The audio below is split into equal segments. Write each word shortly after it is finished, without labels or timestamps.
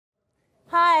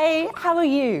Hi, how are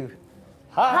you?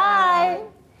 Hi.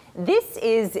 This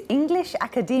is English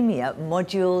Academia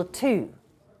Module 2.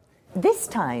 This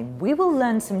time we will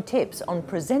learn some tips on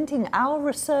presenting our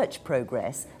research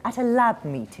progress at a lab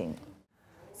meeting.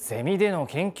 ゼミでの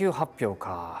研究発表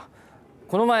か。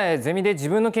この前ゼミで自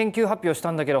分の研究発表し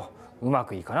たんだけどうま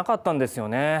くいかなかったんですよ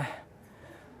ね。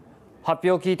発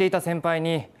表を聞いていた先輩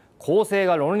に構成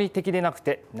が論理的でなく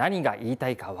て何が言いた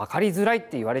いか分かりづらいっ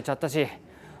て言われちゃったし、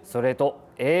それと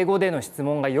英語での質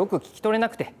問がよく聞き取れな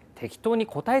くて適当に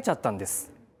答えちゃったんで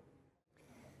す。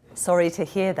Sorry to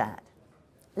hear that.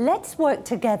 Let's work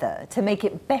together to make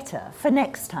it better for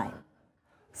next time.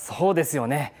 そうですよ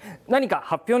ね。何か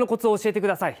発表のコツを教えてく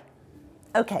ださい。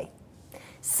Okay,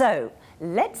 so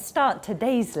let's start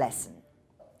today's lesson.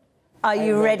 Are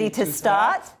you ready to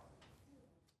start?